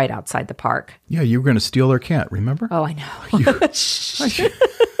 literally right outside the park. Yeah, you were going to steal their cat, remember? Oh, I know.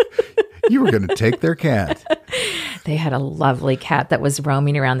 You were going to take their cat. They had a lovely cat that was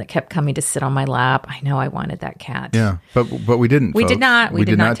roaming around that kept coming to sit on my lap. I know I wanted that cat. Yeah, but we didn't, We folks. did not. We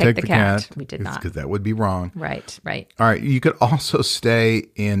did not take the cat. We did not. Because that would be wrong. Right. All right, you could also stay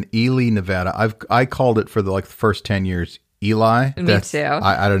in Ely, Nevada. I called it for the first 10 years Ely. Me too.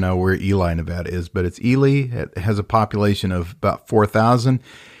 I don't know where Ely, Nevada is, but it's Ely. It has a population of about 4,000.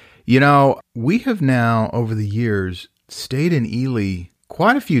 We have now, over the years, stayed in Ely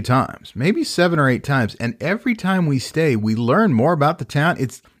quite a few times, maybe 7 or 8 times. And every time we stay, we learn more about the town.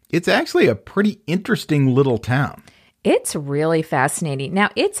 It's actually a pretty interesting little town. It's really fascinating. Now,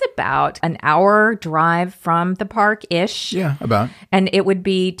 it's about an hour drive from the park-ish. Yeah, about. And it would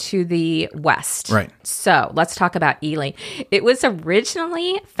be to the west. Right. So let's talk about Ely. It was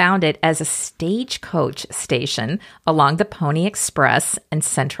originally founded as a stagecoach station along the Pony Express and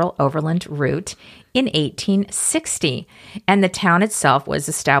Central Overland Route. in 1860. And the town itself was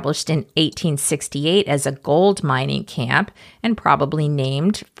established in 1868 as a gold mining camp and probably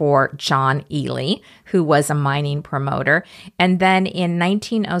named for John Ely, who was a mining promoter. And then in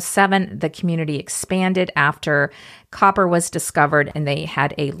 1907, the community expanded after copper was discovered and they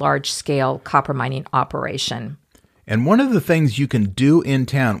had a large-scale copper mining operation. And one of the things you can do in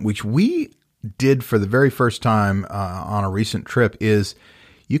town, which we did for the very first time on a recent trip, is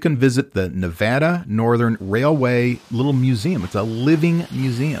you can visit the Nevada Northern Railway little museum. It's a living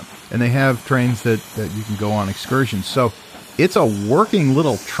museum. And they have trains that you can go on excursions. So it's a working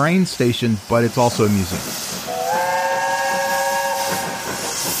little train station, but it's also a museum.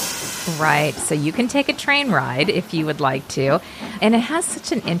 Right. So you can take a train ride if you would like to. And it has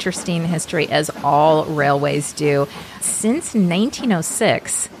such an interesting history, as all railways do. Since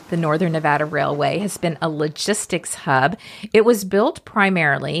 1906, the Northern Nevada Railway has been a logistics hub. It was built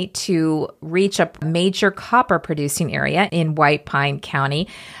primarily to reach a major copper producing area in White Pine County.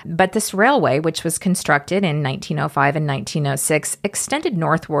 But this railway, which was constructed in 1905 and 1906, extended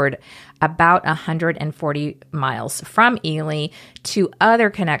northward about 140 miles from Ely to other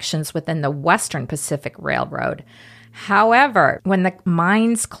connections within the Western Pacific Railroad. However, when the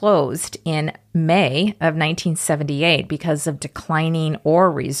mines closed in May of 1978 because of declining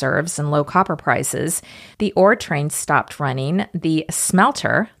ore reserves and low copper prices, the ore train stopped running. The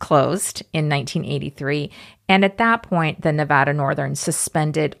smelter closed in 1983. And at that point, the Nevada Northern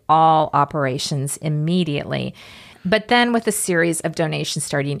suspended all operations immediately. But then with a series of donations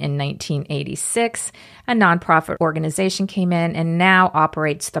starting in 1986, a nonprofit organization came in and now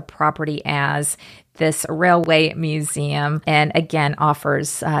operates the property as this railway museum, and again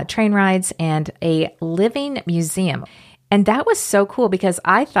offers train rides and a living museum. And that was so cool because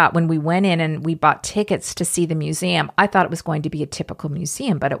I thought when we went in and we bought tickets to see the museum, I thought it was going to be a typical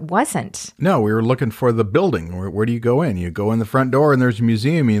museum, but it wasn't. No, we were looking for the building. Where do you go in? You go in the front door and there's a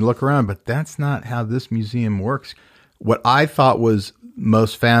museum and you look around, but that's not how this museum works. What I thought was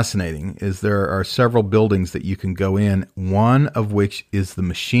most fascinating is there are several buildings that you can go in, one of which is the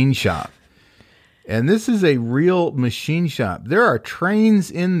machine shop. And this is a real machine shop. There are trains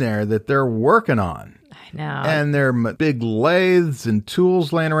in there that they're working on. I know. And there are big lathes and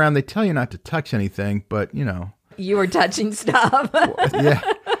tools laying around. They tell you not to touch anything, but, you know. You were touching stuff. Yeah.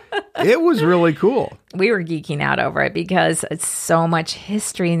 It was really cool. We were geeking out over it because it's so much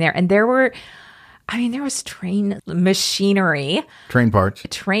history in there. And there was train machinery. Train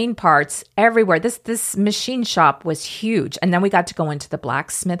parts everywhere. This machine shop was huge. And then we got to go into the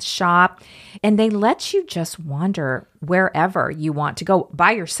blacksmith shop. And they let you just wander wherever you want to go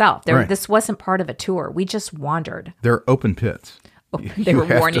by yourself. Right. This wasn't part of a tour. We just wandered. They're open pits. They were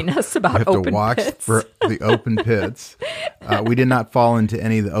warning us about open pits. You have to watch for the open pits. We did not fall into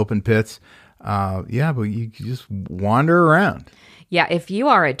any of the open pits. But you just wander around. Yeah, if you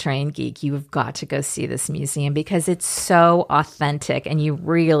are a train geek, you've got to go see this museum because it's so authentic and you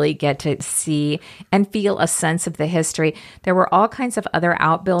really get to see and feel a sense of the history. There were all kinds of other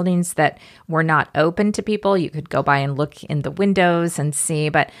outbuildings that were not open to people. You could go by and look in the windows and see,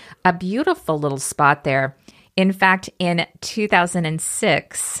 but a beautiful little spot there. In fact, in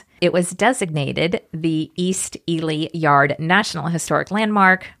 2006, it was designated the East Ely Yard National Historic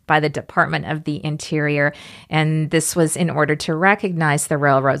Landmark by the Department of the Interior, and this was in order to recognize the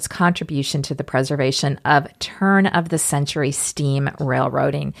railroad's contribution to the preservation of turn-of-the-century steam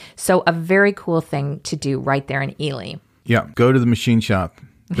railroading. So a very cool thing to do right there in Ely. Yeah, go to the machine shop,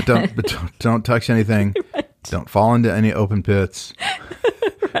 but don't touch anything. Right. Don't fall into any open pits.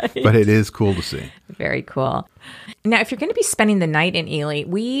 Right. But it is cool to see. Very cool. Now, if you're going to be spending the night in Ely,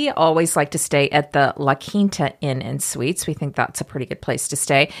 we always like to stay at the La Quinta Inn and Suites. We think that's a pretty good place to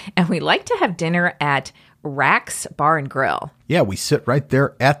stay. And we like to have dinner at Rack's Bar and Grill. Yeah, we sit right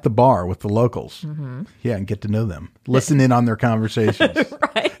there at the bar with the locals. Mm-hmm. Yeah, and get to know them. Listen in on their conversations.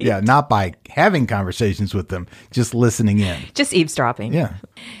 Right. Yeah, not by having conversations with them, just listening in. Just eavesdropping. Yeah.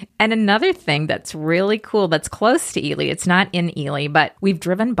 And another thing that's really cool that's close to Ely, it's not in Ely, but we've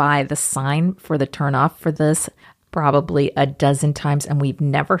driven by the sign for the turnoff for this probably a dozen times, and we've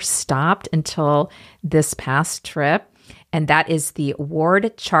never stopped until this past trip. And that is the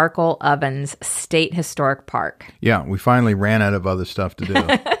Ward Charcoal Ovens State Historic Park. Yeah, we finally ran out of other stuff to do.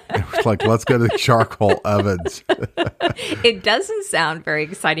 It was like, let's go to the charcoal ovens. It doesn't sound very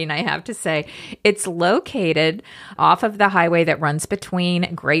exciting, I have to say. It's located off of the highway that runs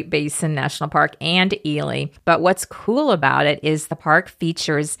between Great Basin National Park and Ely. But what's cool about it is the park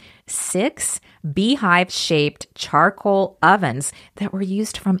features 6 beehive-shaped charcoal ovens that were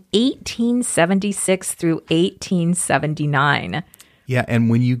used from 1876 through 1879. Yeah, and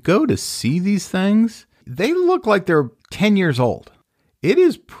when you go to see these things, they look like they're 10 years old. It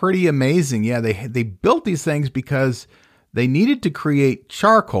is pretty amazing. Yeah, they built these things because they needed to create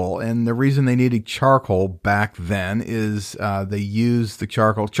charcoal, and the reason they needed charcoal back then is they used the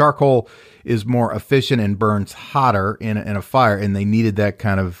charcoal. Charcoal is more efficient and burns hotter in a fire, and they needed that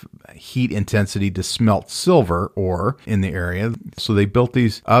kind of heat intensity to smelt silver ore in the area. So they built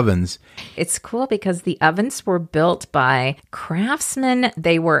these ovens. It's cool because the ovens were built by craftsmen.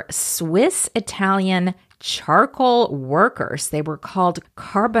 They were Swiss-Italian charcoal workers. They were called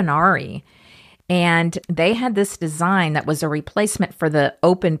carbonari. And they had this design that was a replacement for the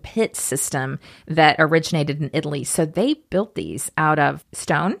open pit system that originated in Italy. So they built these out of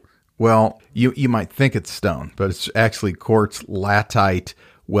stone. Well, you might think it's stone, but it's actually quartz latite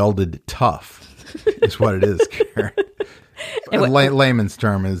welded tough is what it is, Karen. Layman's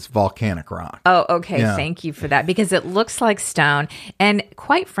term is volcanic rock. Oh, okay. Yeah. Thank you for that, because it looks like stone. And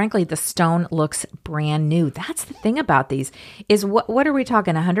quite frankly, the stone looks brand new. That's the thing about these is what are we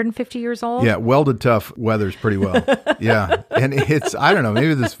talking, 150 years old? Yeah, welded tough weathers pretty well. Yeah. And it's, I don't know,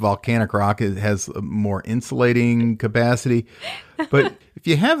 maybe this volcanic rock has more insulating capacity. But if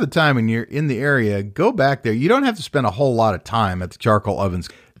you have the time and you're in the area, go back there. You don't have to spend a whole lot of time at the charcoal ovens.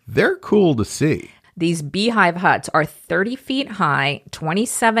 They're cool to see. These beehive huts are 30 feet high,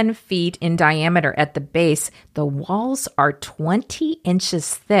 27 feet in diameter at the base. The walls are 20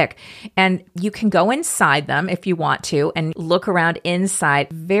 inches thick, and you can go inside them if you want to and look around inside.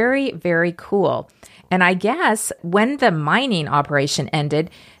 Very, very cool. And I guess when the mining operation ended,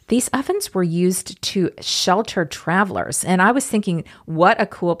 these ovens were used to shelter travelers. And I was thinking, what a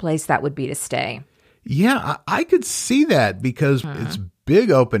cool place that would be to stay. Yeah, I could see that because it's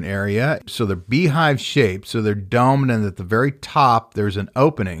big open area. So they're beehive shaped. So they're domed, and at the very top, there's an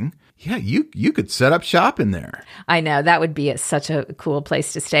opening. Yeah, you could set up shop in there. I know. That would be such a cool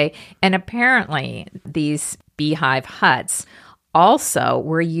place to stay. And apparently, these beehive huts also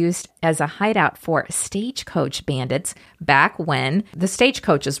were used as a hideout for stagecoach bandits back when the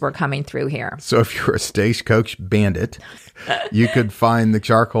stagecoaches were coming through here. So if you're a stagecoach bandit, you could find the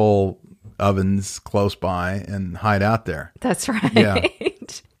charcoal ovens close by and hide out there. That's right. Yeah.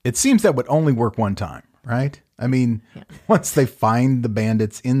 It seems that would only work one time, right? I mean, once they find the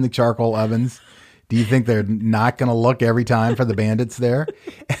bandits in the charcoal ovens, do you think they're not going to look every time for the bandits there?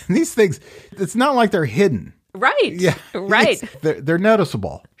 And these things, it's not like they're hidden. Right. Yeah. Right. They're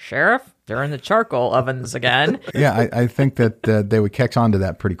noticeable. Sheriff, they're in the charcoal ovens again. Yeah, I think that they would catch on to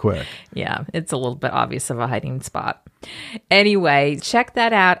that pretty quick. Yeah, it's a little bit obvious of a hiding spot. Anyway, check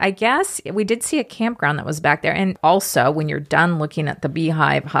that out. I guess we did see a campground that was back there. And also, when you're done looking at the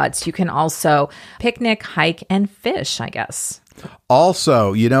beehive huts, you can also picnic, hike, and fish, I guess.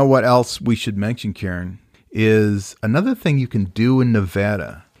 Also, you know what else we should mention, Karen, is another thing you can do in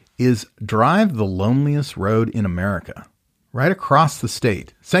Nevada is drive the loneliest road in America, right across the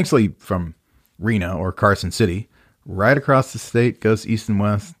state, essentially from Reno or Carson City, right across the state, goes east and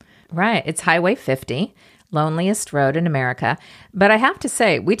west. Right. It's Highway 50, loneliest road in America. But I have to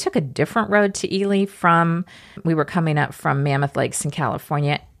say, we took a different road to Ely we were coming up from Mammoth Lakes in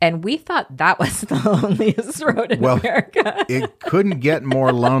California, and we thought that was the loneliest road in America. It couldn't get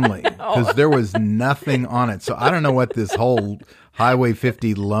more lonely because there was nothing on it. So I don't know what this whole Highway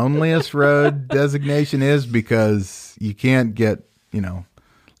 50 loneliest road designation is, because you can't get,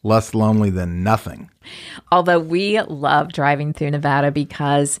 less lonely than nothing. Although we love driving through Nevada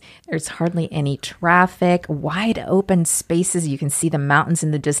because there's hardly any traffic, wide open spaces. You can see the mountains in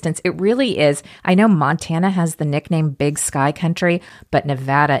the distance. It really is. I know Montana has the nickname Big Sky Country, but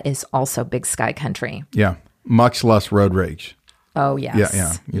Nevada is also Big Sky Country. Yeah. Much less road rage. Oh, yes.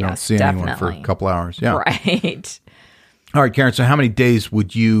 Yeah. You don't see anyone for a couple hours. Yeah. Right. All right, Karen. So how many days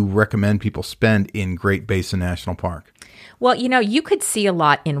would you recommend people spend in Great Basin National Park? Well, you could see a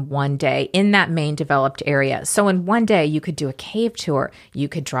lot in one day in that main developed area. So in one day, you could do a cave tour. You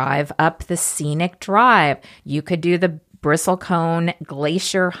could drive up the scenic drive. You could do the Bristlecone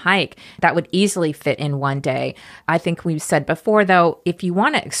Glacier hike. That would easily fit in one day. I think we've said before, though, if you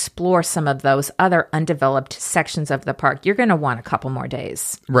want to explore some of those other undeveloped sections of the park, you're going to want a couple more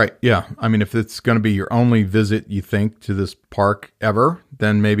days. Right. Yeah. I mean, if it's going to be your only visit, you think, to this park ever,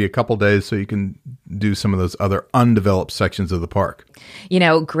 then maybe a couple days so you can do some of those other undeveloped sections of the park.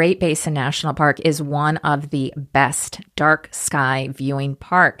 Great Basin National Park is one of the best dark sky viewing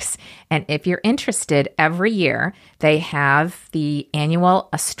parks. And if you're interested, every year they have the annual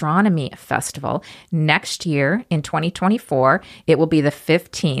Astronomy Festival. Next year, in 2024, it will be the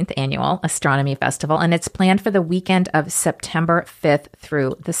 15th annual Astronomy Festival, and it's planned for the weekend of September 5th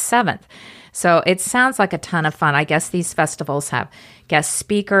through the 7th. So it sounds like a ton of fun. I guess these festivals have guest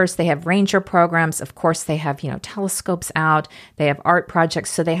speakers. They have ranger programs. Of course, they have, telescopes out. They have art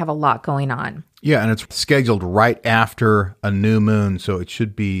projects. So they have a lot going on. Yeah, and it's scheduled right after a new moon, so it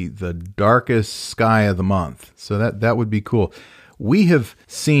should be the darkest sky of the month. So that would be cool. We have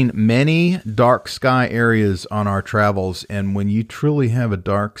seen many dark sky areas on our travels, and when you truly have a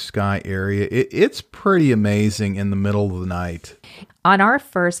dark sky area, it's pretty amazing in the middle of the night. On our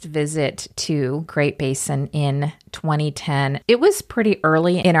first visit to Great Basin in 2010, it was pretty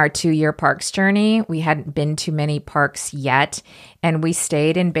early in our 2-year parks journey. We hadn't been to many parks yet, and we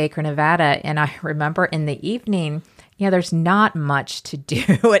stayed in Baker, Nevada. And I remember in the evening, there's not much to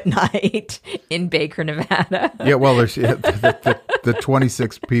do at night in Baker, Nevada. Yeah, well, there's the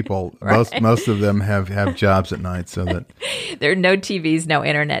 26 people. Right. Most of them have jobs at night, so that there are no TVs, no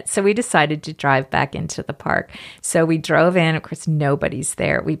internet. So we decided to drive back into the park. So we drove in. Of course, nobody's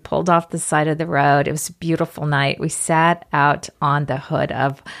there. We pulled off the side of the road. It was a beautiful night. We sat out on the hood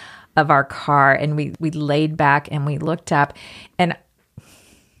of our car, and we laid back and we looked up. And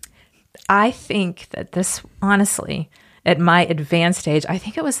I think that this, honestly, at my advanced age, I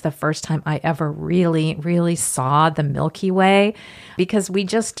think it was the first time I ever really, really saw the Milky Way, because we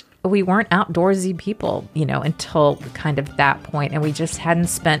weren't outdoorsy people, until kind of that point, and we just hadn't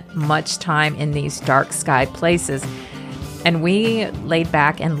spent much time in these dark sky places. And we laid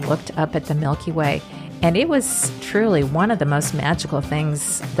back and looked up at the Milky Way. And it was truly one of the most magical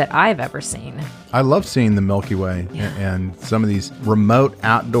things that I've ever seen. I love seeing the Milky Way, and some of these remote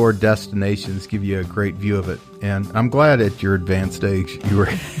outdoor destinations give you a great view of it. And I'm glad at your advanced age you were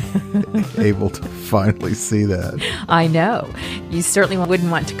able to finally see that. I know. You certainly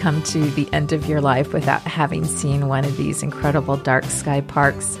wouldn't want to come to the end of your life without having seen one of these incredible dark sky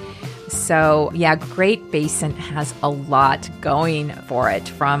parks. So, Great Basin has a lot going for it,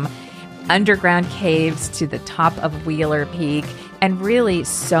 from underground caves to the top of Wheeler Peak, and really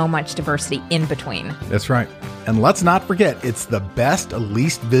so much diversity in between. That's right. And let's not forget, it's the best,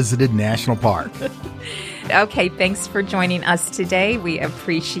 least visited national park. Okay, thanks for joining us today. We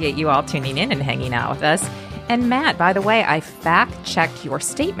appreciate you all tuning in and hanging out with us. And Matt, by the way, I fact-checked your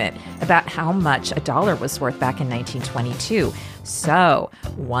statement about how much $1 was worth back in 1922. So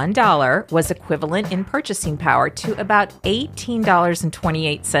 $1 was equivalent in purchasing power to about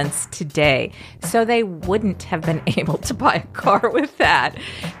 $18.28 today. So they wouldn't have been able to buy a car with that,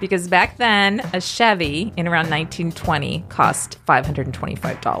 because back then a Chevy in around 1920 cost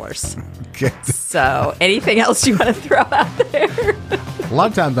 $525. Okay. So anything else you want to throw out there? A lot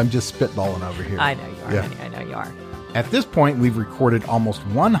of times I'm just spitballing over here. I know you are. Yeah. I know you are. At this point, we've recorded almost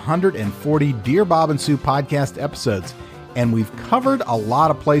 140 Dear Bob and Sue podcast episodes, and we've covered a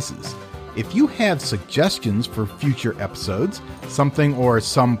lot of places. If you have suggestions for future episodes, something or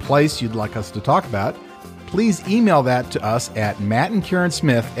some place you'd like us to talk about, please email that to us at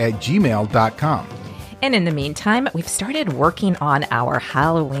mattandkarensmith@gmail.com. And in the meantime, we've started working on our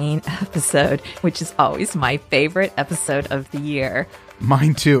Halloween episode, which is always my favorite episode of the year.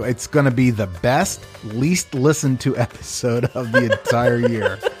 Mine too. It's going to be the best, least listened to episode of the entire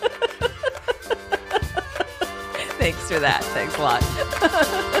year. Thanks for that. Thanks a lot.